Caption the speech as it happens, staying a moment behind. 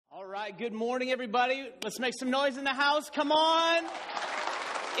right, good morning, everybody. Let's make some noise in the house. Come on.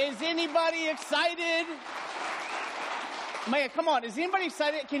 Is anybody excited? Man, come on. Is anybody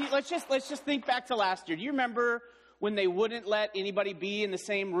excited? Let's just think back to last year. Do you remember when they wouldn't let anybody be in the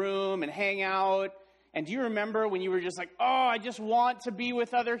same room and hang out? And do you remember when you were just like, oh, I just want to be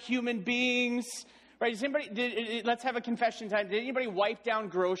with other human beings? Right? Let's have a confession time. Did anybody wipe down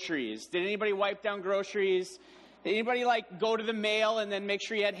groceries? Did anybody wipe down groceries? Did anybody go to the mail and then make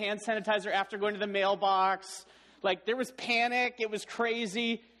sure you had hand sanitizer after going to the mailbox? There was panic. It was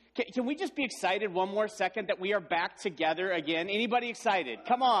crazy. Can we just be excited one more second that we are back together again? Anybody excited?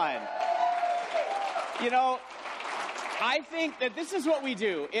 Come on. I think that this is what we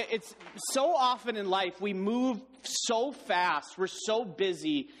do. It's so often in life, we move so fast. We're so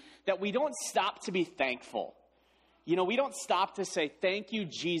busy that we don't stop to be thankful. We don't stop to say, thank you,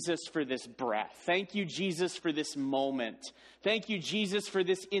 Jesus, for this breath. Thank you, Jesus, for this moment. Thank you, Jesus, for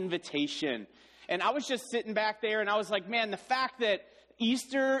this invitation. And I was just sitting back there and I was like, man, the fact that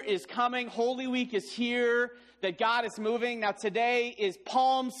Easter is coming, Holy Week is here, that God is moving. Now today is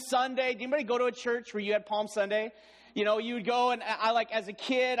Palm Sunday. Did anybody go to a church where you had Palm Sunday? You would go and as a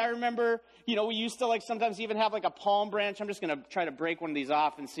kid, I remember, we used to sometimes even have a palm branch. I'm just going to try to break one of these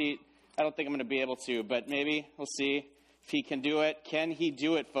off and see. I don't think I'm going to be able to, but maybe we'll see if he can do it. Can he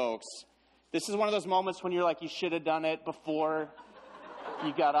do it, folks? This is one of those moments when you're like, you should have done it before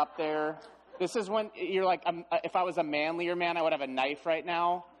you got up there. This is when you're like, if I was a manlier man, I would have a knife right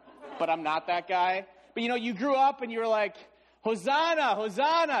now, but I'm not that guy. But you grew up and you were like, Hosanna,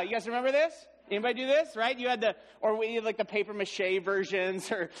 Hosanna. You guys remember this? Anybody do this, right? We had the paper mache versions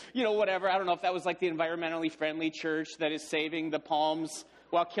or, whatever. I don't know if that was the environmentally friendly church that is saving the palms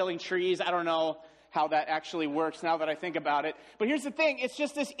while killing trees. I don't know how that actually works now that I think about it. But here's the thing. It's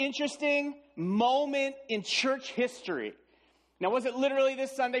just this interesting moment in church history. Now, was it literally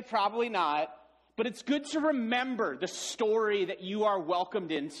this Sunday? Probably not. But it's good to remember the story that you are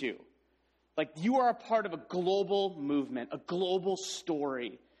welcomed into. You are a part of a global movement, a global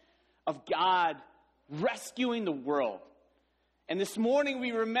story of God rescuing the world. And this morning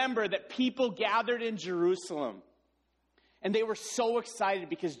we remember that people gathered in Jerusalem. And they were so excited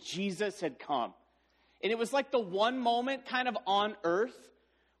because Jesus had come. And it was the one moment kind of on earth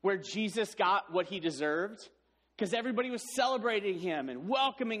where Jesus got what he deserved. Because everybody was celebrating him and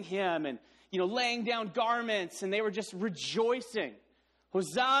welcoming him and, laying down garments. And they were just rejoicing.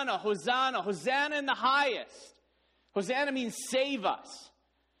 Hosanna, Hosanna, Hosanna in the highest. Hosanna means save us.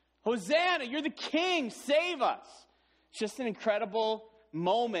 Hosanna, you're the king, save us. It's just an incredible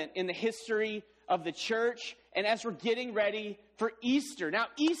moment in the history of the church. And as we're getting ready for Easter. Now,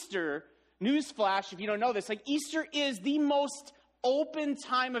 Easter, newsflash, if you don't know this, Easter is the most open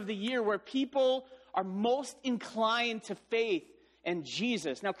time of the year where people are most inclined to faith and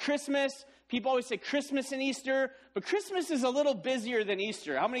Jesus. Now, Christmas, people always say Christmas and Easter, but Christmas is a little busier than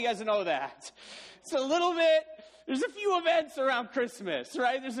Easter. How many of you guys know that? It's a little bit, there's a few events around Christmas,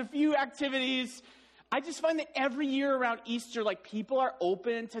 right? There's a few activities. I just find that every year around Easter, people are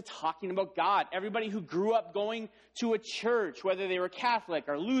open to talking about God. Everybody who grew up going to a church, whether they were Catholic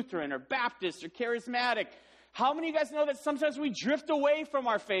or Lutheran or Baptist or Charismatic. How many of you guys know that sometimes we drift away from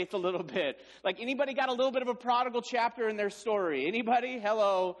our faith a little bit? Anybody got a little bit of a prodigal chapter in their story? Anybody?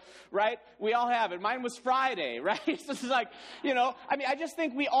 Hello, right? We all have it. Mine was Friday, right? So it's I just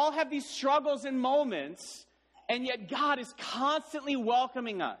think we all have these struggles and moments. And yet God is constantly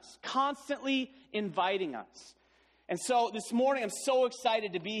welcoming us, constantly inviting us. And so this morning, I'm so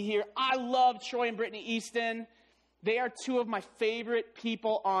excited to be here. I love Troy and Brittany Easton. They are two of my favorite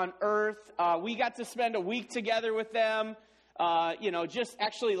people on earth. We got to spend a week together with them. Just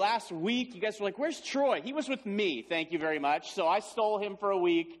actually last week, you guys were like, where's Troy? He was with me, thank you very much. So I stole him for a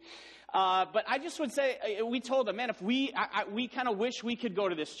week. But I just would say, we told them, man, if we kind of wish we could go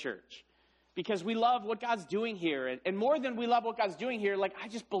to this church. Because we love what God's doing here. And more than we love what God's doing here, I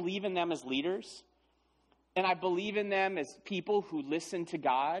just believe in them as leaders. And I believe in them as people who listen to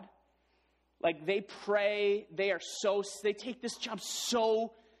God. They pray. They take this job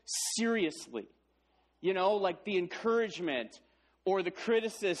so seriously. The encouragement or the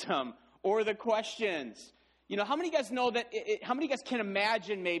criticism or the questions. How many of you guys know that, how many of you guys can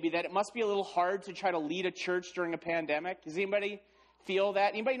imagine maybe that it must be a little hard to try to lead a church during a pandemic? Does anybody feel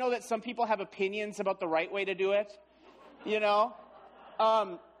that? Anybody know that some people have opinions about the right way to do it? So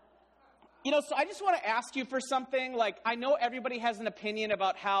I just want to ask you for something. I know everybody has an opinion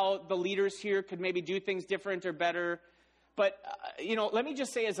about how the leaders here could maybe do things different or better. But, let me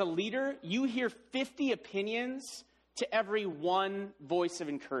just say, as a leader, you hear 50 opinions to every one voice of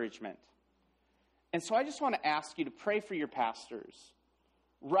encouragement. And so I just want to ask you to pray for your pastors.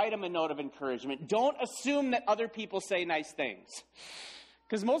 write them a note of encouragement. Don't assume that other people say nice things.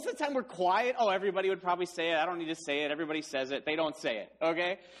 Because most of the time we're quiet. Oh, everybody would probably say it. I don't need to say it. Everybody says it. They don't say it,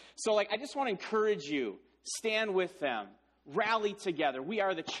 okay? So, I just want to encourage you. Stand with them. Rally together. We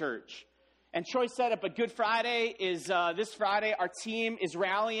are the church. And Troy said it, but Good Friday is this Friday. Our team is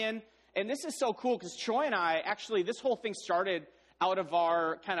rallying. And this is so cool because Troy and I, actually, this whole thing started out of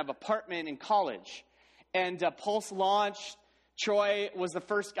our kind of apartment in college. And Pulse launched. Troy was the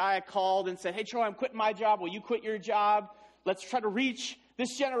first guy I called and said, hey, Troy, I'm quitting my job. Will you quit your job? Let's try to reach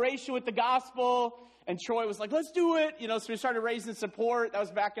this generation with the gospel. And Troy was like, let's do it. So we started raising support. That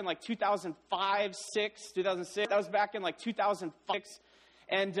was back in 2006. That was back in 2006.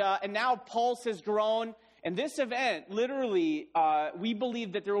 And now Pulse has grown. And this event, literally, we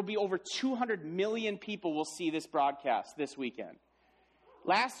believe that there will be over 200 million people will see this broadcast this weekend.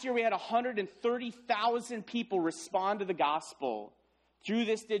 Last year, we had 130,000 people respond to the gospel through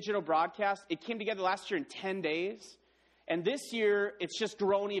this digital broadcast. It came together last year in 10 days. And this year, it's just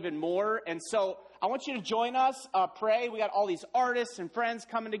grown even more. And so I want you to join us, pray. We got all these artists and friends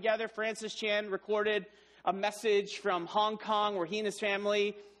coming together. Francis Chan recorded a message from Hong Kong where he and his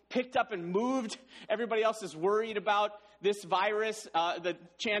family picked up and moved. Everybody else is worried about this virus. The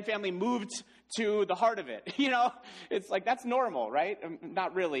Chan family moved to the heart of it. It's like, that's normal, right?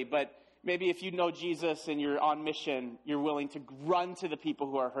 Not really, but maybe if you know Jesus and you're on mission, you're willing to run to the people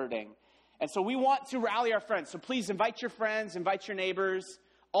who are hurting. And so we want to rally our friends. So please invite your friends, invite your neighbors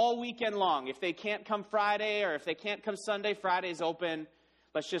all weekend long. If they can't come Friday or if they can't come Sunday, Friday's open.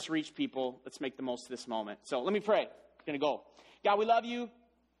 Let's just reach people. Let's make the most of this moment. So let me pray. I'm going to go. God, we love you.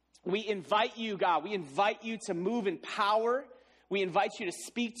 We invite you, God. We invite you to move in power. We invite you to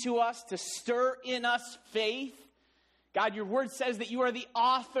speak to us, to stir in us faith. God, your word says that you are the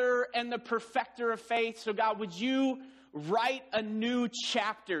author and the perfecter of faith. So God, would you write a new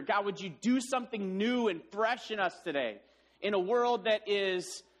chapter? God, would you do something new and fresh in us today? In a world that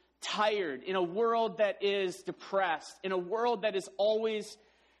is tired, in a world that is depressed, in a world that is always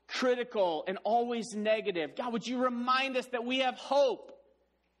critical and always negative. God, would you remind us that we have hope?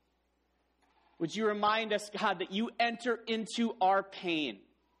 Would you remind us, God, that you enter into our pain?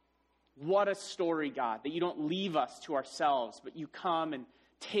 What a story, God, that you don't leave us to ourselves, but you come and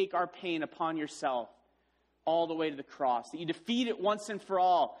take our pain upon yourself all the way to the cross, that you defeat it once and for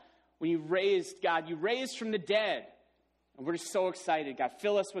all. When you raised, God, you raised from the dead. And we're just so excited, God.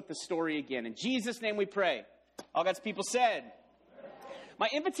 Fill us with the story again. In Jesus' name we pray. All God's people said. My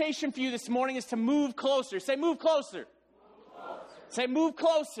invitation for you this morning is to move closer. Say, move closer. Move closer. Say, move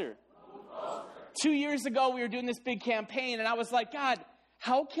closer. Move closer. 2 years ago, we were doing this big campaign, and I was like, God,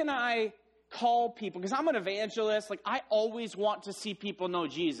 how can I call people? Because I'm an evangelist. I always want to see people know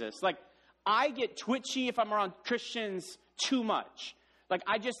Jesus. I get twitchy if I'm around Christians too much.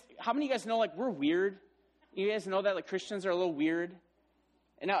 How many of you guys know, we're weird? You guys know that, Christians are a little weird?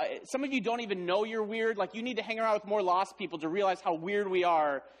 And now, some of you don't even know you're weird. You need to hang around with more lost people to realize how weird we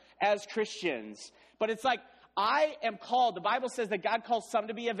are as Christians. But it's I am called. The Bible says that God calls some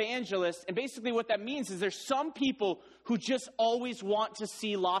to be evangelists. And basically what that means is there's some people who just always want to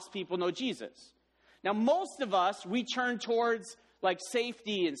see lost people know Jesus. Now, most of us, we turn towards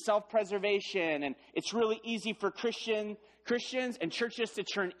safety and self-preservation, and it's really easy for Christians and churches to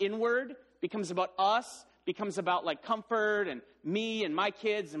turn inward. Becomes about us, becomes about comfort and me and my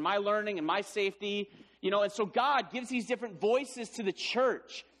kids and my learning and my safety, and so God gives these different voices to the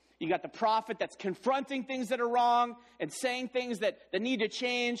church. You got the prophet that's confronting things that are wrong and saying things that need to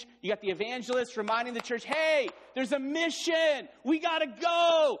change. You got the evangelist reminding the church, hey, there's a mission. We got to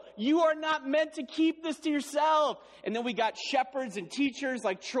go. You are not meant to keep this to yourself. And then we got shepherds and teachers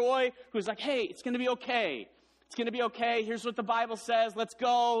like Troy, who's like, hey, it's going to be okay. It's going to be okay. Here's what the Bible says. Let's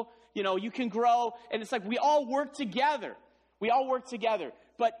go. You can grow. And it's we all work together. We all work together.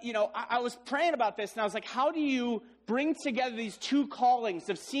 But, I was praying about this, and I was like, how do you bring together these two callings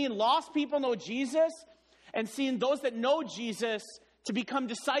of seeing lost people know Jesus and seeing those that know Jesus to become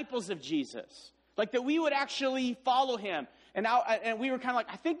disciples of Jesus? That we would actually follow him. And we were kind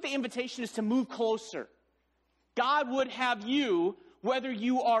of I think the invitation is to move closer. God would have you, whether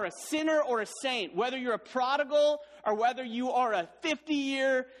you are a sinner or a saint, whether you're a prodigal or whether you are a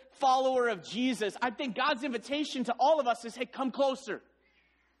 50-year follower of Jesus. I think God's invitation to all of us is, hey, come closer.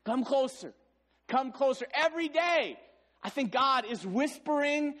 Come closer. Come closer. Every day, I think God is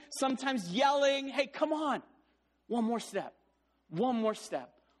whispering, sometimes yelling, hey, come on. One more step. One more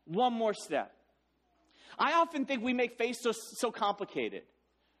step. One more step. I often think we make faith so complicated.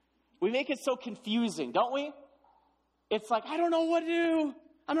 We make it so confusing, don't we? It's I don't know what to do.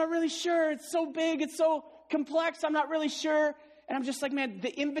 I'm not really sure. It's so big. It's so complex. I'm not really sure. And I'm just like, man,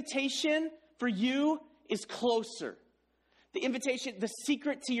 the invitation for you is closer. The invitation, the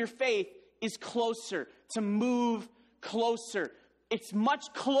secret to your faith is closer, to move closer. It's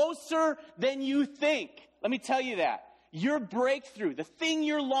much closer than you think. Let me tell you that. Your breakthrough, the thing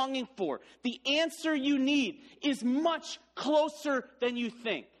you're longing for, the answer you need is much closer than you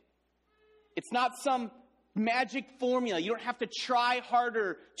think. It's not some magic formula. You don't have to try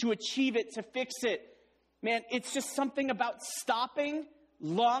harder to achieve it, to fix it. Man, it's just something about stopping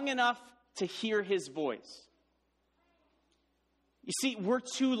long enough to hear his voice. You see, we're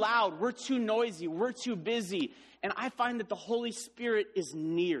too loud, we're too noisy, we're too busy, and I find that the Holy Spirit is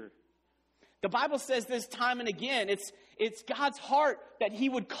near. The Bible says this time and again, it's God's heart that he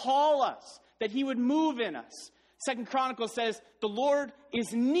would call us, that he would move in us. 2 Chronicles says, the Lord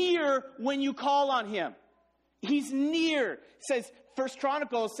is near when you call on him. He's near. It says, 1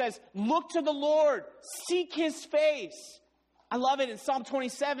 Chronicles says, look to the Lord, seek his face. I love it. In Psalm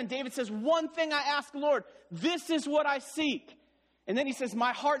 27, David says, one thing I ask, Lord, this is what I seek. And then he says,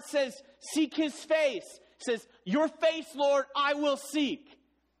 my heart says, seek his face. He says, your face, Lord, I will seek.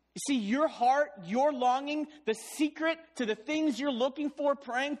 You see, your heart, your longing, the secret to the things you're looking for,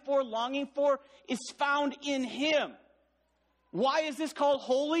 praying for, longing for, is found in him. Why is this called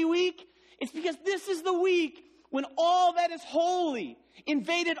Holy Week? It's because this is the week when all that is holy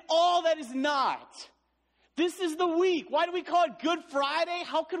invaded all that is not. This is the week. Why do we call it Good Friday?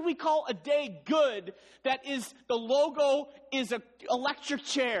 How could we call a day good that is, the logo is an electric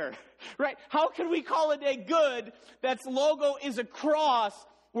chair, right? How could we call a day good that's logo is a cross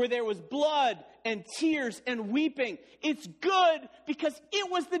where there was blood and tears and weeping? It's good because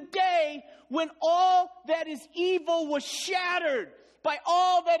it was the day when all that is evil was shattered by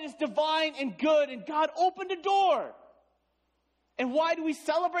all that is divine and good, and God opened a door. And why do we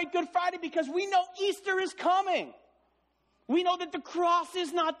celebrate Good Friday? Because we know Easter is coming. We know that the cross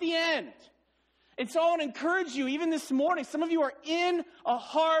is not the end. And so I want to encourage you, even this morning, some of you are in a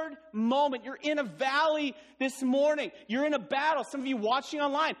hard moment. You're in a valley this morning. You're in a battle. Some of you watching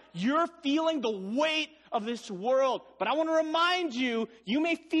online, you're feeling the weight of this world. But I want to remind you, you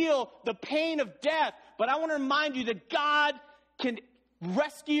may feel the pain of death, but I want to remind you that God can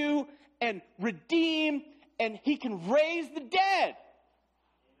rescue and redeem, and he can raise the dead.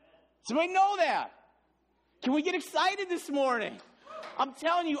 Somebody know that? Can we get excited this morning? I'm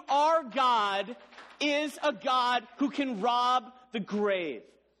telling you, our God is a God who can rob the grave.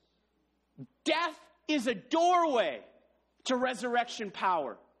 Death is a doorway to resurrection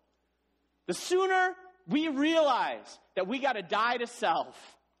power. The sooner we realize that we got to die to self,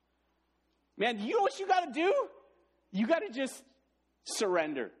 man, you know what you got to do? You got to just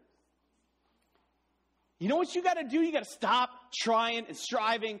surrender. You know what you got to do? You got to stop trying and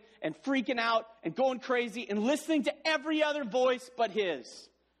striving and freaking out and going crazy and listening to every other voice but his.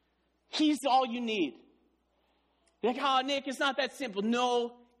 He's all you need. You're like, oh, Nick, it's not that simple.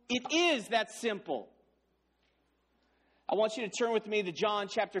 No, it is that simple. I want you to turn with me to John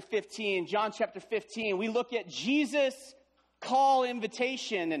chapter 15. John chapter 15, we look at Jesus' call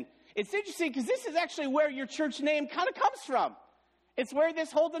invitation. And it's interesting because this is actually where your church name kind of comes from. It's where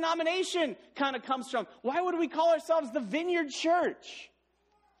this whole denomination kind of comes from. Why would we call ourselves the Vineyard Church?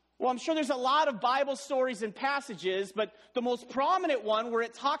 Well, I'm sure there's a lot of Bible stories and passages, but the most prominent one where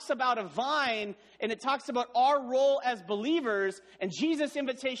it talks about a vine and it talks about our role as believers and Jesus'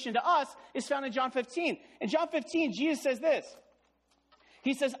 invitation to us is found in John 15. In John 15, Jesus says this.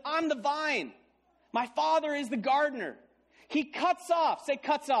 He says, I'm the vine. My Father is the gardener. He cuts off. Say,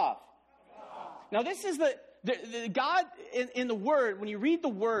 cuts off. Now, this is the God in the Word, when you read the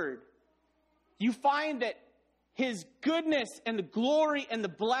Word, you find that his goodness and the glory and the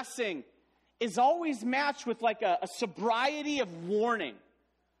blessing is always matched with like a sobriety of warning.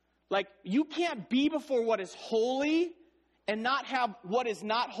 Like, you can't be before what is holy and not have what is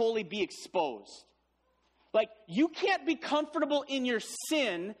not holy be exposed. Like, you can't be comfortable in your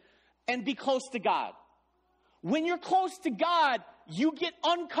sin and be close to God. When you're close to God, you get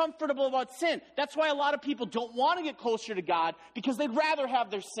uncomfortable about sin. That's why a lot of people don't want to get closer to God, because they'd rather have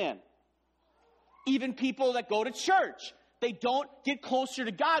their sin. Even people that go to church, they don't get closer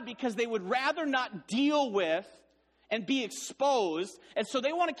to God because they would rather not deal with and be exposed, and so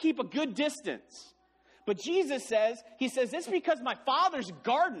they want to keep a good distance. But Jesus says, he says, it's because my Father's a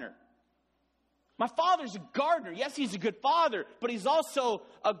gardener. My Father's a gardener. Yes, he's a good father, but he's also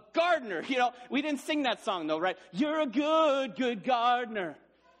a gardener. You know, we didn't sing that song though, right? You're a good, good gardener.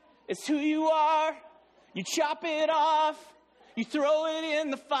 It's who you are. You chop it off. You throw it in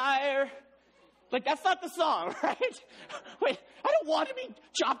the fire. Like, that's not the song, right? Wait, I don't want to be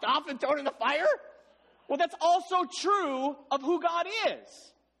chopped off and thrown in the fire. Well, that's also true of who God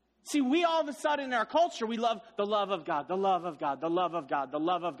is. See, we all of a sudden in our culture, we love the love of God, the love of God, the love of God, the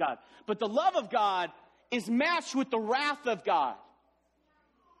love of God. But the love of God is matched with the wrath of God.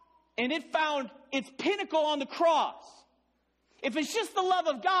 And it found its pinnacle on the cross. If it's just the love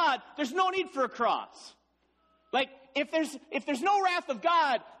of God, there's no need for a cross. Like, if there's no wrath of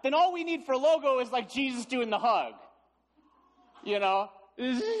God, then all we need for a logo is like Jesus doing the hug. You know?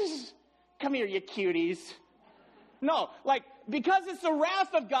 Come here, you cuties. No, like, because it's the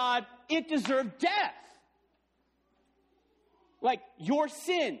wrath of God, it deserved death. Like, your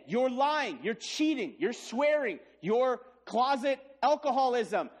sin, your lying, your cheating, your swearing, your closet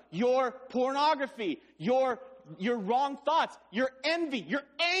alcoholism, your pornography, your wrong thoughts, your envy, your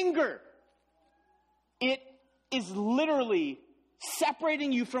anger. It is literally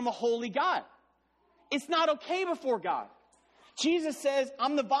separating you from a holy God. It's not okay before God. Jesus says,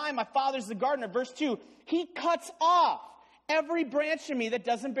 I'm the vine, my Father's the gardener. Verse 2, he cuts off every branch in me that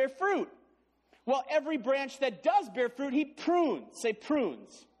doesn't bear fruit. Well, every branch that does bear fruit, he prunes. Say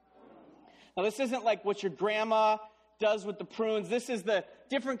prunes. Now, this isn't like what your grandma does with the prunes. This is the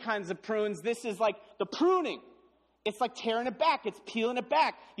different kinds of prunes. This is like the pruning. It's like tearing it back. It's peeling it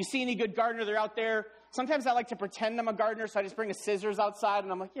back. You see any good gardener, they're out there. Sometimes I like to pretend I'm a gardener, so I just bring a scissors outside,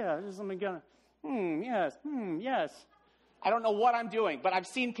 and I'm like, yeah, I'm gonna, yes. I don't know what I'm doing, but I've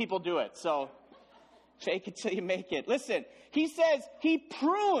seen people do it, so fake it till you make it. Listen, he says he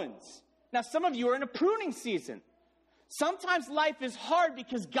prunes. Now, some of you are in a pruning season. Sometimes life is hard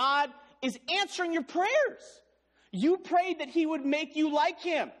because God is answering your prayers. You prayed that he would make you like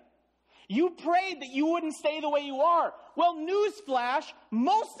him. You prayed that you wouldn't stay the way you are. Well, newsflash,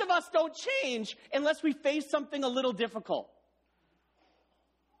 most of us don't change unless we face something a little difficult.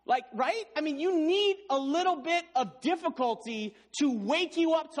 Like, right? I mean, you need a little bit of difficulty to wake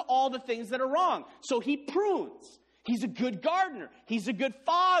you up to all the things that are wrong. So he prunes. He's a good gardener. He's a good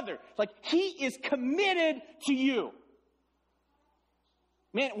father. Like, he is committed to you.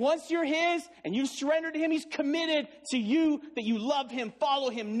 Man, once you're his and you've surrendered to him, he's committed to you, that you love him, follow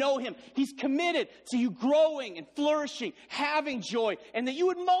him, know him. He's committed to you growing and flourishing, having joy, and that you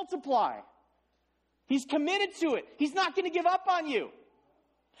would multiply. He's committed to it. He's not going to give up on you.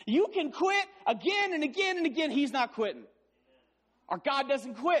 You can quit again and again and again. He's not quitting. Our God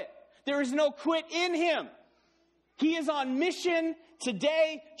doesn't quit. There is no quit in him. He is on mission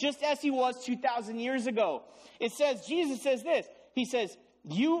today, just as he was 2,000 years ago. It says, Jesus says this. He says,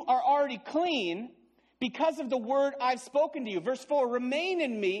 you are already clean because of the word I've spoken to you. Verse 4, remain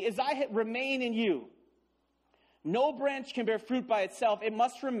in me as I remain in you. No branch can bear fruit by itself. It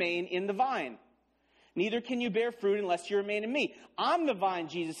must remain in the vine. Neither can you bear fruit unless you remain in me. I'm the vine,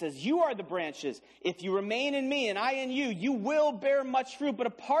 Jesus says. You are the branches. If you remain in me and I in you, you will bear much fruit. But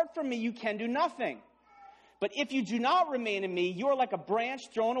apart from me, you can do nothing. But if you do not remain in me, you are like a branch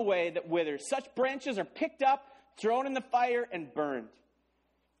thrown away that withers. Such branches are picked up, thrown in the fire, and burned.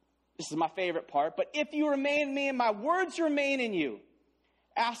 This is my favorite part. But if you remain in me and my words remain in you,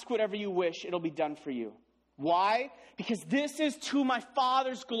 ask whatever you wish, it'll be done for you. Why? Because this is to my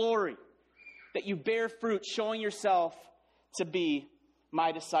Father's glory, that you bear fruit, showing yourself to be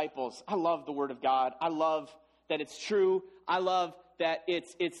my disciples. I love the Word of God. I love that it's true. I love that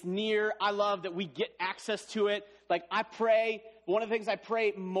it's near. I love that we get access to it. Like, I pray, one of the things I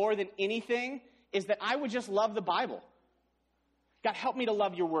pray more than anything is that I would just love the Bible. God, help me to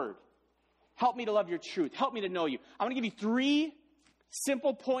love your Word. Help me to love your truth. Help me to know you. I'm going to give you 3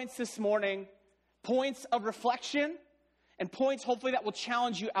 simple points this morning, points of reflection, and points hopefully that will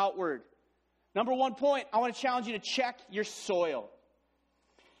challenge you outward. Number 1 point, I want to challenge you to check your soil.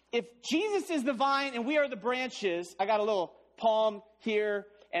 If Jesus is the vine and we are the branches, I got a little palm here,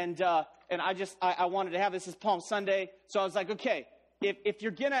 and I wanted to have this as Palm Sunday, so I was like, okay, if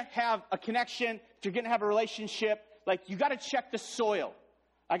you're going to have a connection, if you're going to have a relationship, like, you got to check the soil.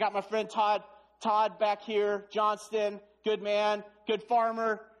 I got my friend Todd back here, Johnston, good man, good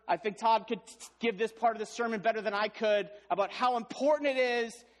farmer. I think Todd could give this part of the sermon better than I could about how important it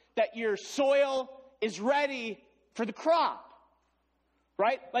is that your soil is ready for the crop,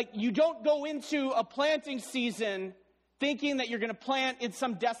 right? Like, you don't go into a planting season thinking that you're going to plant in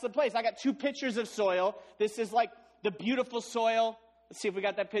some desolate place. I got 2 pictures of soil. This is like the beautiful soil. Let's see if we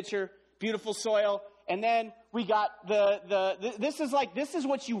got that picture. Beautiful soil. And then we got this is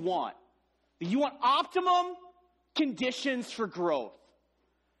what you want. You want optimum conditions for growth.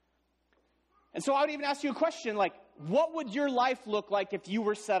 And so I would even ask you a question like, what would your life look like if you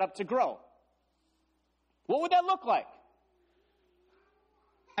were set up to grow? What would that look like?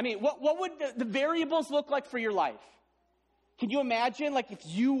 I mean, what would the variables look like for your life? Can you imagine, like, if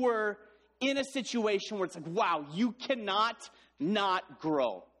you were in a situation where it's like, wow, you cannot not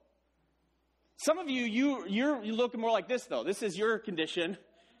grow. Some of you're looking more like this, though. This is your condition.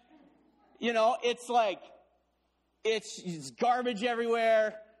 You know, it's like, it's garbage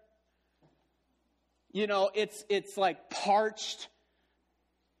everywhere. You know, it's like parched.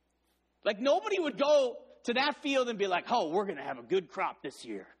 Like nobody would go to that field and be like, oh, we're going to have a good crop this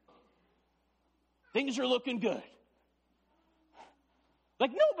year. Things are looking good.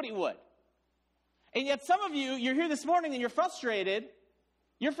 Like nobody would. And yet some of you, you're here this morning and you're frustrated.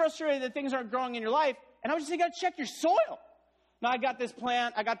 You're frustrated that things aren't growing in your life. And I was just saying, you got to check your soil. Now I got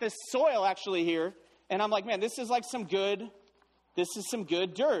this soil actually here. And I'm like, man, this is some good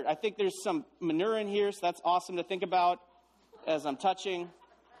dirt. I think there's some manure in here, so that's awesome to think about as I'm touching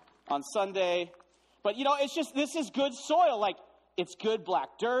on Sunday. But, you know, this is good soil. Like, it's good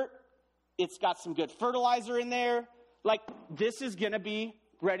black dirt. It's got some good fertilizer in there. Like, this is going to be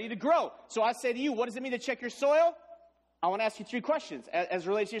ready to grow. So I say to you, what does it mean to check your soil? I want to ask you 3 questions as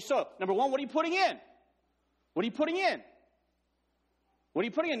relates to your soil. Number 1, what are you putting in? What are you putting in? What are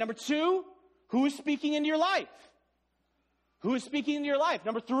you putting in? Number 2, who is speaking into your life? Who is speaking into your life?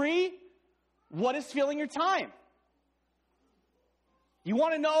 Number 3, what is filling your time? You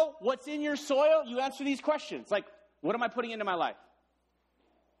want to know what's in your soil? You answer these questions. Like, what am I putting into my life?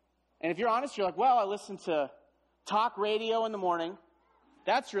 And if you're honest, you're like, well, I listen to talk radio in the morning.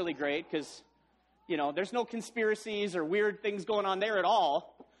 That's really great because, you know, there's no conspiracies or weird things going on there at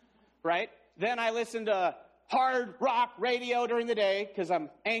all, right? Then I listen to hard rock radio during the day because I'm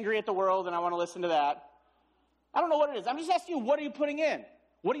angry at the world and I want to listen to that. I don't know what it is. I'm just asking you, what are you putting in?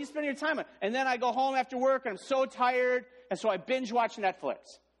 What are you spending your time on? And then I go home after work and I'm so tired, and so I binge watch Netflix.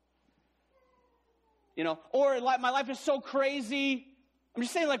 You know, or my life is so crazy. I'm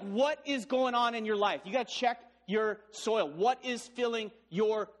just saying, like, what is going on in your life? You got to check your soil. What is filling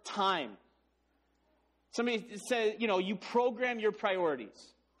your time? Somebody said, you know, you program your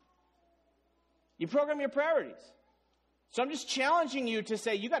priorities. You program your priorities. So I'm just challenging you to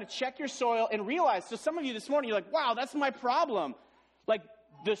say, you got to check your soil and realize, so some of you this morning, you're like, wow, that's my problem. Like,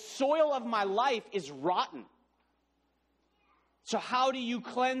 the soil of my life is rotten. So how do you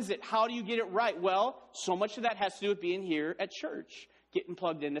cleanse it? How do you get it right? Well, so much of that has to do with being here at church, getting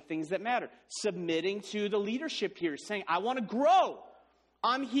plugged into things that matter, submitting to the leadership here, saying, I want to grow.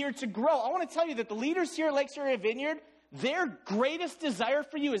 I'm here to grow. I want to tell you that the leaders here at Lakes Area Vineyard, their greatest desire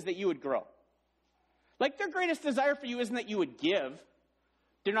for you is that you would grow. Like, their greatest desire for you isn't that you would give.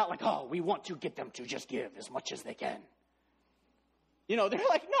 They're not like, oh, we want to get them to just give as much as they can. You know, they're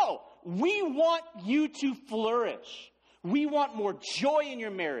like, no, we want you to flourish. We want more joy in your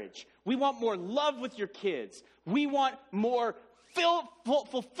marriage. We want more love with your kids. We want more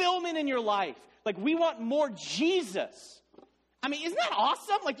fulfillment in your life. Like, we want more Jesus. I mean, isn't that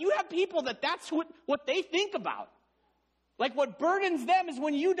awesome? Like, you have people that's what they think about. Like, what burdens them is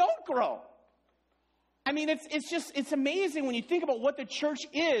when you don't grow. I mean, it's amazing when you think about what the church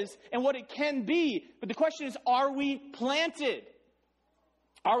is and what it can be. But the question is, are we planted?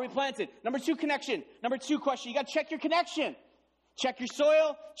 Are we planted? Number 2, connection. Number 2 question, you got to check your connection. Check your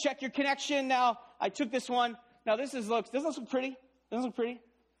soil, check your connection. Now, I took this one. Now, doesn't this look pretty? Doesn't it look pretty?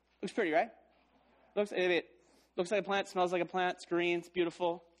 Looks pretty, right? Looks like a plant, smells like a plant, it's green, it's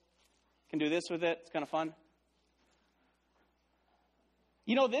beautiful. Can do this with it, it's kind of fun.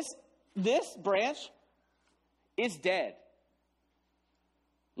 You know, this branch is dead.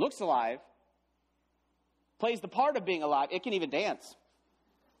 Looks alive. Plays the part of being alive. It can even dance.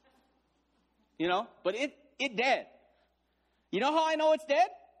 You know, but it dead. You know how I know it's dead?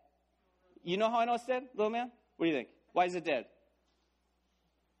 You know how I know it's dead, little man? What do you think? Why is it dead?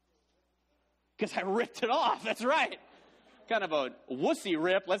 Because I ripped it off. That's right. Kind of a wussy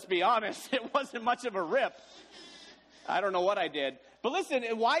rip, let's be honest. It wasn't much of a rip. I don't know what I did. But listen,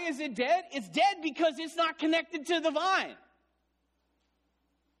 why is it dead? It's dead because it's not connected to the vine.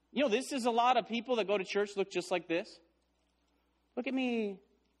 You know, this is a lot of people that go to church look just like this. Look at me.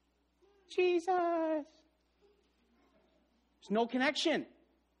 Jesus. There's no connection.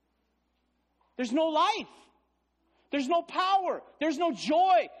 There's no life. There's no power. There's no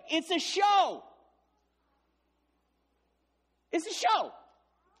joy. It's a show. It's a show.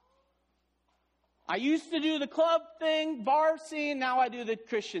 I used to do the club thing, bar scene. Now I do the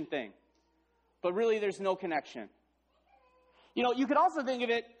Christian thing. But really, there's no connection. You know, you could also think of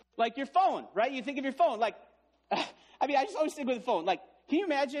it like your phone, right? You think of your phone. Like, I mean, I just always think with the phone. Like, can you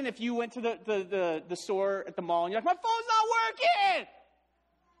imagine if you went to the store at the mall and you're like, my phone's not working.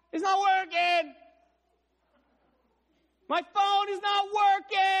 It's not working. My phone is not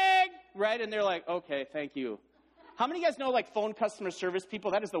working. Right? And they're like, okay, thank you. How many of you guys know, like, phone customer service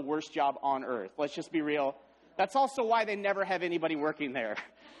people? That is the worst job on earth. Let's just be real. That's also why they never have anybody working there,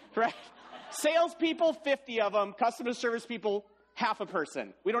 right? Salespeople, 50 of them. Customer service people, half a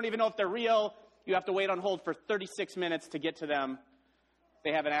person. We don't even know if they're real. You have to wait on hold for 36 minutes to get to them.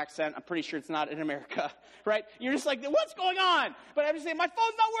 They have an accent. I'm pretty sure it's not in America, right? You're just like, what's going on? But I'm just saying, my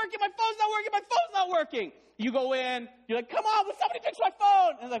phone's not working, my phone's not working, my phone's not working. You go in, you're like, come on, will somebody fix my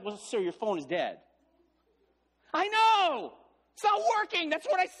phone? And they're like, well, sir, your phone is dead. I know. It's not working. That's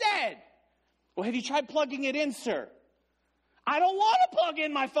what I said. Well, have you tried plugging it in, sir? I don't want to plug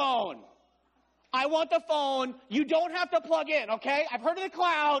in my phone. I want the phone. You don't have to plug in, okay? I've heard of the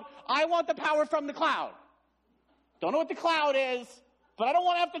cloud. I want the power from the cloud. Don't know what the cloud is, but I don't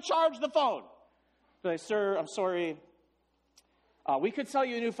want to have to charge the phone. They're like, sir, I'm sorry. We could sell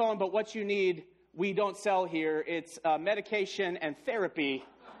you a new phone, but what you need, we don't sell here. It's medication and therapy.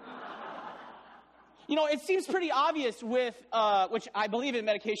 You know, it seems pretty obvious with, which I believe in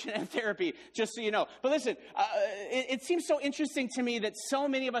medication and therapy, just so you know. But listen, it seems so interesting to me that so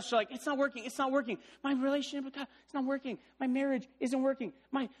many of us are like, it's not working, it's not working. My relationship with God, it's not working. My marriage isn't working.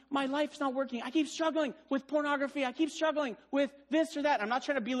 My life's not working. I keep struggling with pornography. I keep struggling with this or that. I'm not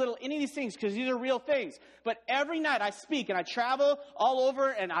trying to belittle any of these things because these are real things. But every night I speak and I travel all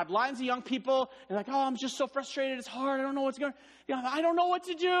over and I have lines of young people and like, oh, I'm just so frustrated. It's hard. I don't know what's going on. You know, I don't know what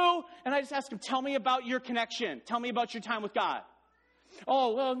to do. And I just ask them, tell me about your connection. Tell me about your time with God.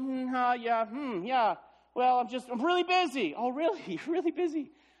 Oh, well, yeah. Well, I'm really busy. Oh, really? You're really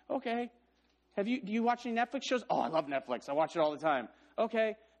busy. Okay. Do you watch any Netflix shows? Oh, I love Netflix. I watch it all the time.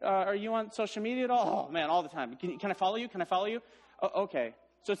 Okay. Are you on social media at all? Oh, man, all the time. Can I follow you? Can I follow you? Oh, okay.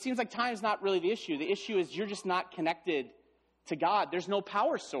 So it seems like time is not really the issue. The issue is you're just not connected to God. There's no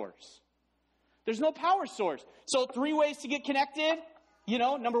power source. There's no power source. So 3 ways to get connected. You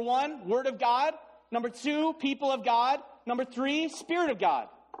know, number 1, Word of God. Number 2, people of God. Number 3, Spirit of God.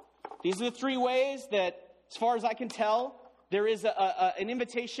 These are the 3 ways that, as far as I can tell, there is an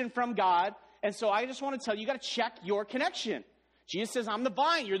invitation from God. And so I just want to tell you, you got to check your connection. Jesus says, I'm the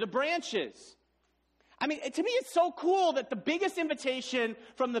vine, you're the branches. I mean, to me, it's so cool that the biggest invitation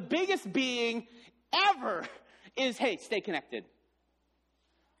from the biggest being ever is, hey, stay connected.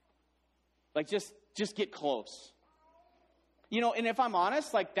 Like, just get close. You know, and if I'm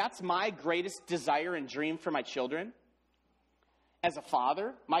honest, like, that's my greatest desire and dream for my children. As a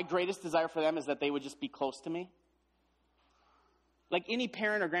father, my greatest desire for them is that they would just be close to me. Like, any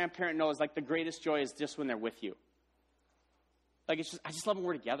parent or grandparent knows, like, the greatest joy is just when they're with you. Like, I just love when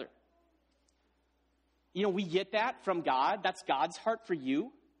we're together. You know, we get that from God. That's God's heart for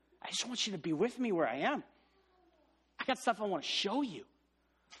you. I just want you to be with me where I am. I got stuff I want to show you.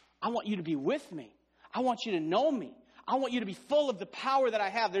 I want you to be with me. I want you to know me. I want you to be full of the power that I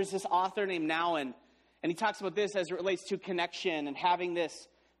have. There's this author named Nouwen, and he talks about this as it relates to connection and having this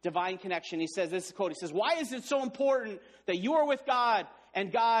divine connection. He says, this is a quote, he says, why is it so important that you are with God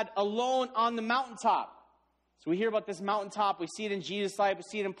and God alone on the mountaintop? So we hear about this mountaintop. We see it in Jesus' life. We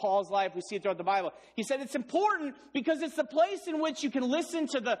see it in Paul's life. We see it throughout the Bible. He said it's important because it's the place in which you can listen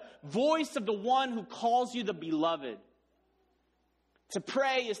to the voice of the one who calls you the beloved. To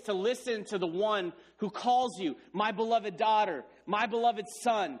pray is to listen to the one who calls you, my beloved daughter, my beloved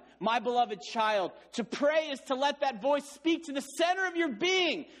son, my beloved child. To pray is to let that voice speak to the center of your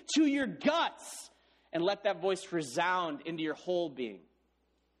being, to your guts, and let that voice resound into your whole being.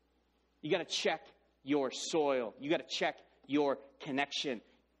 You got to check your soil. You got to check your connection.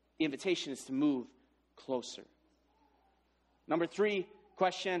 The invitation is to move closer. Number 3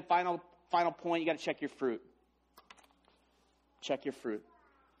 question, final point, you got to check your fruit. Check your fruit.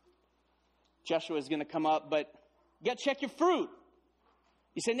 Joshua is going to come up, but you got to check your fruit.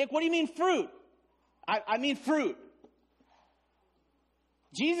 You say, Nick, what do you mean fruit? I mean fruit.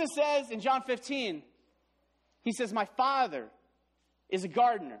 Jesus says in John 15, he says, my Father is a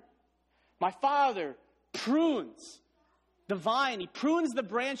gardener. My Father prunes the vine. He prunes the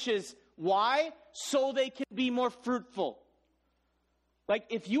branches. Why? So they can be more fruitful. Like,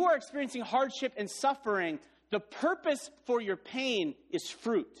 if you are experiencing hardship and suffering, the purpose for your pain is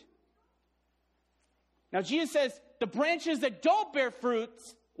fruit. Now, Jesus says, the branches that don't bear fruit,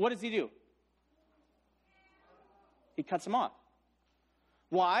 what does he do? He cuts them off.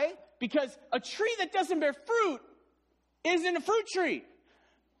 Why? Because a tree that doesn't bear fruit isn't a fruit tree.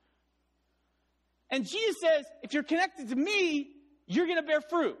 And Jesus says, if you're connected to me, you're going to bear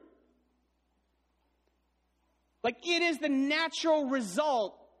fruit. Like, it is the natural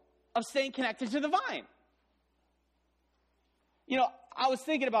result of staying connected to the vine. You know, I was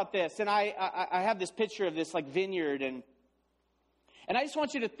thinking about this, and I have this picture of this, like, vineyard, and I just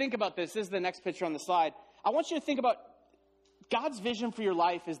want you to think about this. This is the next picture on the slide. I want you to think about God's vision for your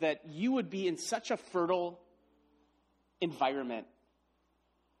life is that you would be in such a fertile environment.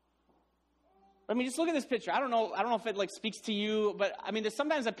 I mean, just look at this picture. I don't know if it like speaks to you, but I mean, there's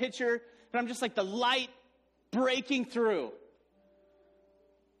sometimes a picture that I'm just like the light breaking through.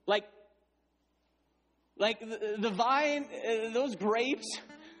 Like the vine, those grapes,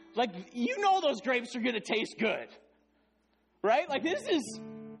 like, you know those grapes are going to taste good, right? Like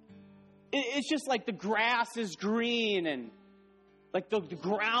it's just like the grass is green and like the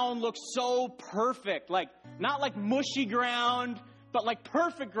ground looks so perfect, like not like mushy ground, but like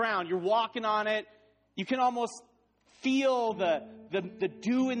perfect ground. You're walking on it. You can almost feel the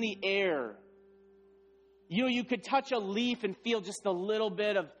dew in the air. You know, you could touch a leaf and feel just a little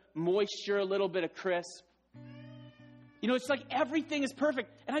bit of moisture, a little bit of crisp. You know, it's like everything is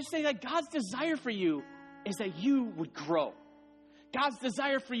perfect. And I just say that God's desire for you is that you would grow. God's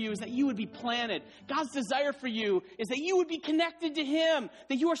desire for you is that you would be planted. God's desire for you is that you would be connected to Him,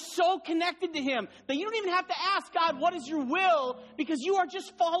 that you are so connected to Him that you don't even have to ask God, what is your will? Because you are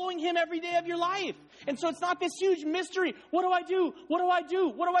just following Him every day of your life. And so it's not this huge mystery. What do I do? What do I do?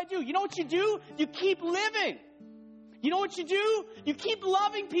 What do I do? You know what you do? You keep living. You know what you do? You keep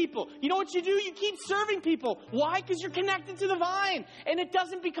loving people. You know what you do? You keep serving people. Why? Because you're connected to the vine. And it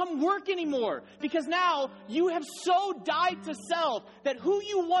doesn't become work anymore. Because now you have so died to self that who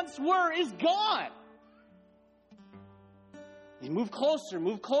you once were is gone. You move closer,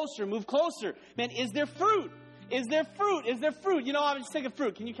 move closer, move closer. Man, is there fruit? Is there fruit? Is there fruit? You know, I'm just thinking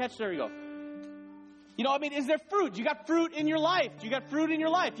fruit. Can you catch? There you go. You know, I mean, is there fruit? You got fruit in your life. You got fruit in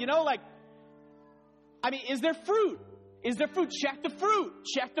your life. You know, like, I mean, is there fruit? Is there fruit? Check the fruit.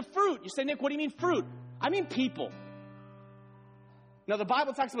 Check the fruit. You say, Nick, what do you mean fruit? I mean people. Now, the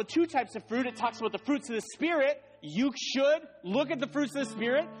Bible talks about two types of fruit. It talks about the fruits of the Spirit. You should look at the fruits of the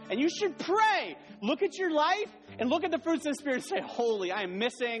Spirit, and you should pray. Look at your life and look at the fruits of the Spirit and say, holy, I am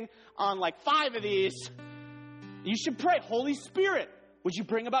missing on like 5 of these. You should pray, Holy Spirit, would you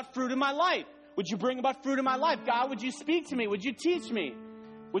bring about fruit in my life? Would you bring about fruit in my life? God, would you speak to me? Would you teach me?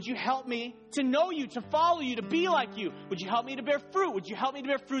 Would you help me to know you, to follow you, to be like you? Would you help me to bear fruit? Would you help me to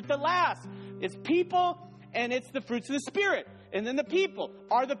bear fruit that lasts? It's people, and it's the fruits of the Spirit. And then the people.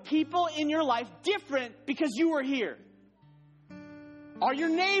 Are the people in your life different because you were here? Are your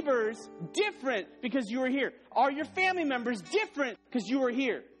neighbors different because you were here? Are your family members different because you were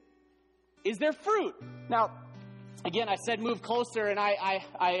here? Is there fruit? Now, again, I said move closer, and I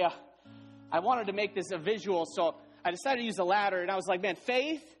wanted to make this a visual, so I decided to use a ladder, and I was like, man,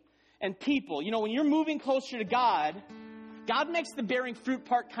 faith and people. You know, when you're moving closer to God, God makes the bearing fruit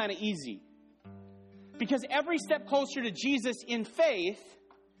part kind of easy. Because every step closer to Jesus in faith,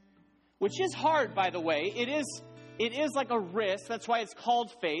 which is hard, by the way, it is like a risk. That's why it's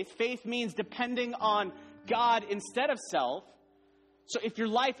called faith. Faith means depending on God instead of self. So if your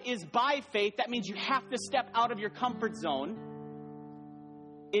life is by faith, that means you have to step out of your comfort zone.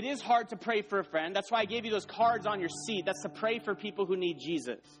 It is hard to pray for a friend. That's why I gave you those cards on your seat. That's to pray for people who need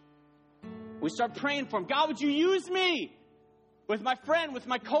Jesus. We start praying for them. God, would you use me? With my friend, with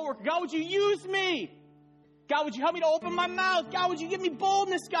my coworker. God, would you use me? God, would you help me to open my mouth? God, would you give me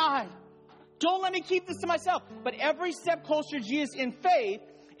boldness, God? Don't let me keep this to myself. But every step closer to Jesus in faith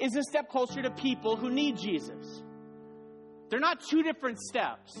is a step closer to people who need Jesus. They're not two different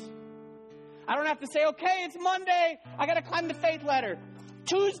steps. I don't have to say, okay, it's Monday. I got to climb the faith ladder.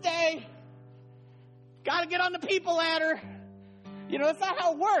 Tuesday, got to get on the people ladder. You know, that's not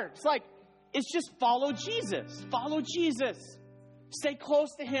how it works. Like, it's just follow Jesus. Follow Jesus. Stay close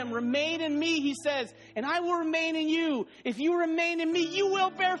to Him. Remain in me, He says, and I will remain in you. If you remain in me, you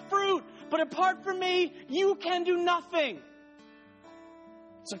will bear fruit. But apart from me, you can do nothing.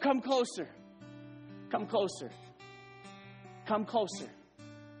 So come closer. Come closer. Come closer.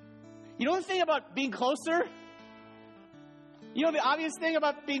 You know the thing about being closer? You know the obvious thing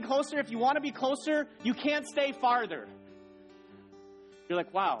about being closer? If you want to be closer, you can't stay farther. You're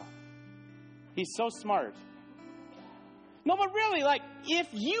like, wow, he's so smart. No, but really, like, if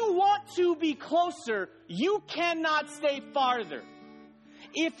you want to be closer, you cannot stay farther.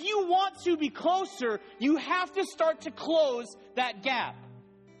 If you want to be closer, you have to start to close that gap.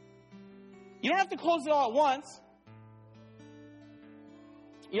 You don't have to close it all at once.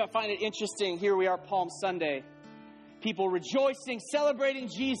 You know, I find it interesting. Here we are, Palm Sunday. People rejoicing, celebrating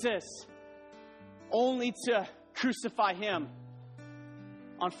Jesus, only to crucify Him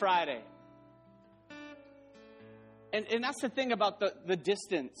on Friday. And that's the thing about the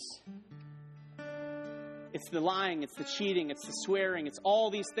distance. It's the lying, it's the cheating, it's the swearing, it's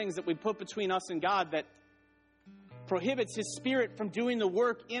all these things that we put between us and God that prohibits His Spirit from doing the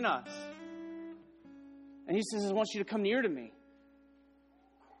work in us. And he says, I want you to come near to me.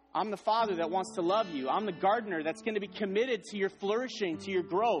 I'm the Father that wants to love you. I'm the gardener that's going to be committed to your flourishing, to your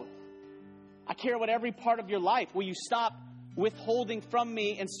growth. I care about every part of your life. Will you stop withholding from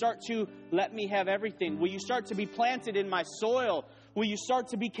me and start to let me have everything? Will you start to be planted in my soil? Will you start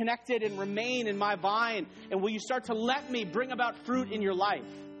to be connected and remain in my vine? And will you start to let me bring about fruit in your life?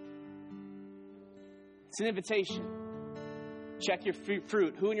 It's an invitation. Check your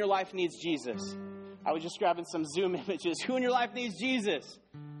fruit. Who in your life needs Jesus? I was just grabbing some Zoom images. Who in your life needs Jesus?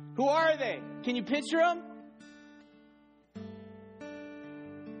 Who are they? Can you picture them?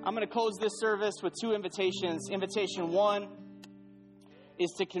 I'm going to close this service with two invitations. Invitation one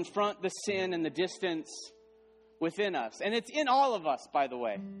is to confront the sin and the distance within us. And it's in all of us, by the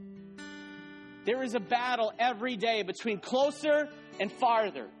way. There is a battle every day between closer and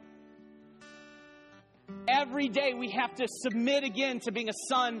farther. Every day we have to submit again to being a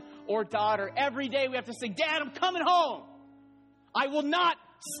son or daughter. Every day we have to say, Dad, I'm coming home. I will not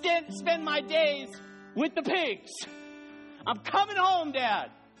spend my days with the pigs. I'm coming home,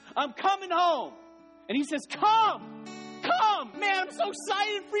 Dad. I'm coming home. And he says, come. Man, I'm so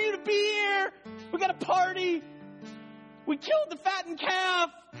excited for you to be here. We got a party. We killed the fattened calf.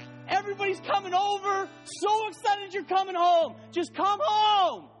 Everybody's coming over. So excited you're coming home. Just come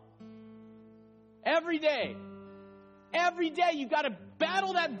home. Every day you've got to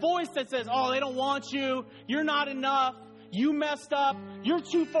battle that voice that says, oh, they don't want you. You're not enough. You messed up. You're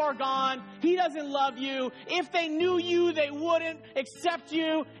too far gone. He doesn't love you. If they knew you, they wouldn't accept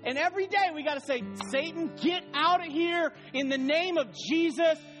you. And every day we got to say, Satan, get out of here in the name of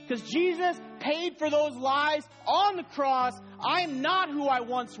Jesus. Because Jesus paid for those lies on the cross. I am not who I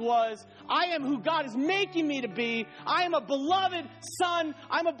once was. I am who God is making me to be. I am a beloved son.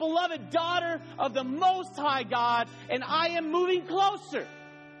 I'm a beloved daughter of the Most High God. And I am moving closer.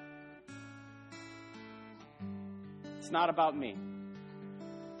 It's not about me.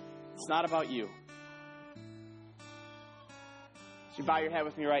 It's not about you. You should bow your head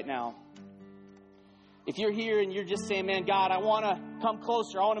with me right now. If you're here and you're just saying, man, God, I want to come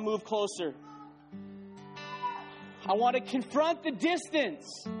closer. I want to move closer. I want to confront the distance.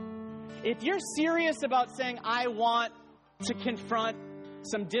 If you're serious about saying, I want to confront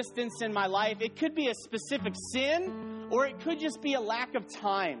some distance in my life, it could be a specific sin, or it could just be a lack of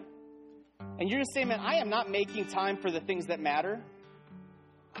time. And you're just saying, man, I am not making time for the things that matter.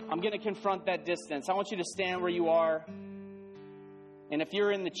 I'm going to confront that distance. I want you to stand where you are. And if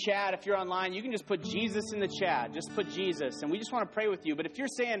you're in the chat, if you're online, you can just put Jesus in the chat. Just put Jesus. And we just want to pray with you. But if you're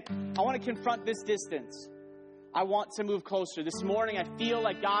saying, I want to confront this distance, I want to move closer. This morning, I feel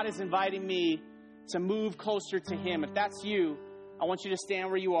like God is inviting me to move closer to Him. If that's you, I want you to stand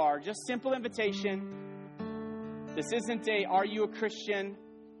where you are. Just simple invitation. This isn't a, are you a Christian?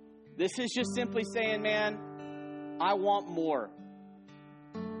 This is just simply saying, man, I want more.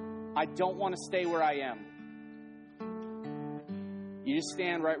 I don't want to stay where I am. You just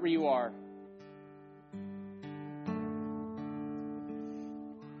stand right where you are.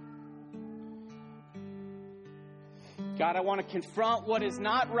 God, I want to confront what is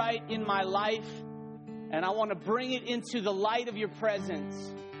not right in my life, and I want to bring it into the light of your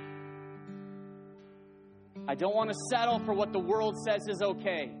presence. I don't want to settle for what the world says is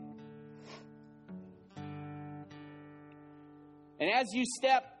okay. And as you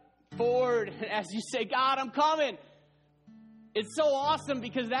step forward, and as you say, God, I'm coming, it's so awesome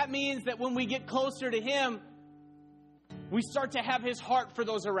because that means that when we get closer to Him, we start to have His heart for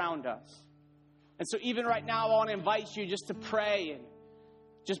those around us. And so even right now, I want to invite you just to pray and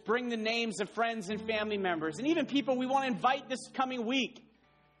just bring the names of friends and family members and even people we want to invite this coming week.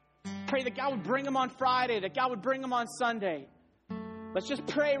 Pray that God would bring them on Friday, that God would bring them on Sunday. Let's just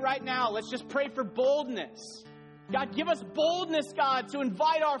pray right now. Let's just pray for boldness. God, give us boldness, God, to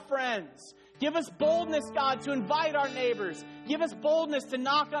invite our friends. Give us boldness, God, to invite our neighbors. Give us boldness to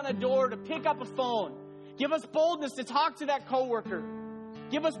knock on a door, to pick up a phone. Give us boldness to talk to that coworker.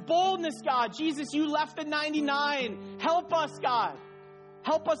 Give us boldness, God. Jesus, you left the 99. Help us, God.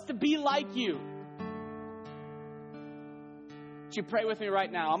 Help us to be like you. Would you pray with me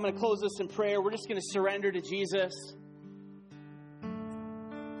right now? I'm going to close this in prayer. We're just going to surrender to Jesus.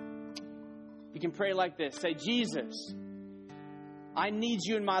 You can pray like this. Say, Jesus, I need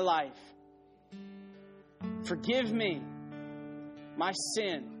you in my life. Forgive me my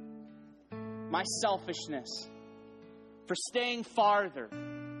sin, my selfishness, for staying farther.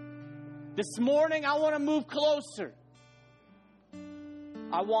 This morning, I want to move closer.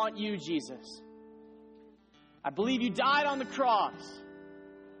 I want you, Jesus. I believe you died on the cross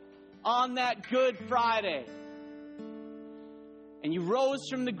on that Good Friday. And you rose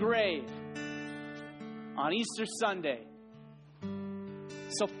from the grave on Easter Sunday.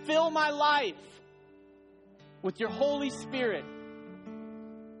 So fill my life with your Holy Spirit,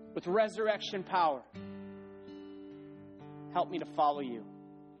 with resurrection power. Help me to follow you.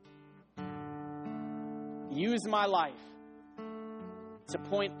 Use my life to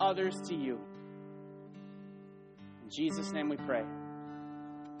point others to you. In Jesus' name we pray.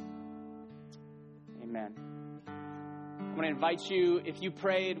 Amen. I'm going to invite you, if you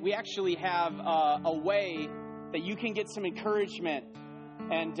prayed, we actually have a way that you can get some encouragement.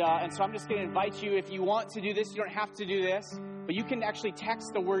 And so I'm just going to invite you, if you want to do this, you don't have to do this, but you can actually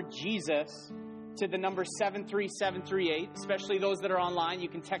text the word Jesus to the number 73738, especially those that are online. You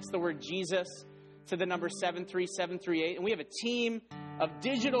can text the word Jesus to the number 73738. And we have a team of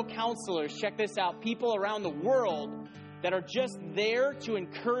digital counselors, check this out, people around the world that are just there to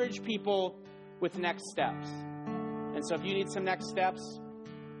encourage people with next steps. And so if you need some next steps,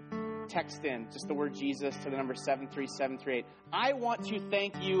 text in just the word Jesus to the number 73738. I want to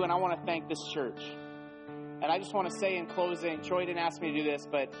thank you, and I want to thank this church. And I just want to say in closing, Troy didn't ask me to do this,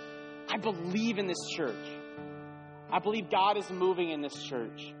 but I believe in this church. I believe God is moving in this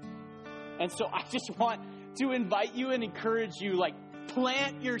church. And so I just want to invite you and encourage you, like,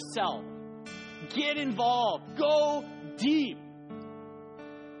 plant yourself. Get involved. Go deep.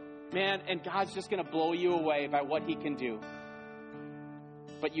 Man, and God's just going to blow you away by what He can do.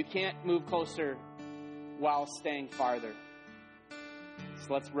 But you can't move closer while staying farther.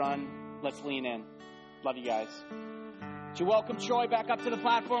 So let's run. Let's lean in. Love you guys. Would you welcome Troy back up to the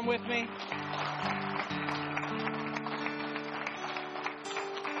platform with me?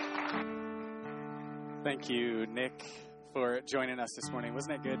 Thank you, Nick, for joining us this morning.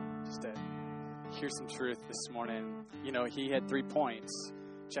 Wasn't it good just to hear some truth this morning? You know, he had 3 points.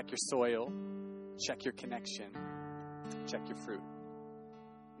 Check your soil, check your connection, check your fruit.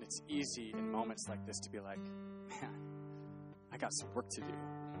 And it's easy in moments like this to be like, man, I got some work to do.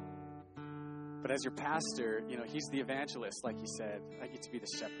 But as your pastor, you know, he's the evangelist, like he said. I get to be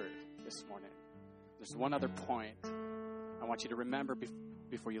the shepherd this morning. There's one other point I want you to remember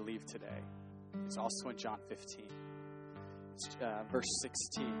before you leave today. It's also in John 15. It's verse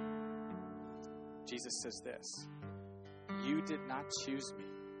 16. Jesus says this, "You did not choose me,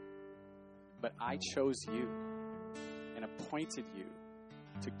 but I chose you and appointed you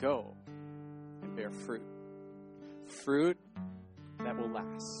to go and bear fruit. Fruit that will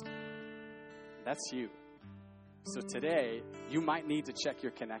last." That's you. So today, you might need to check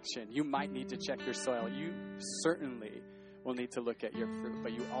your connection. You might need to check your soil. You certainly will need to look at your fruit,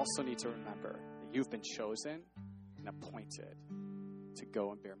 but you also need to remember that you've been chosen and appointed to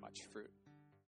go and bear much fruit.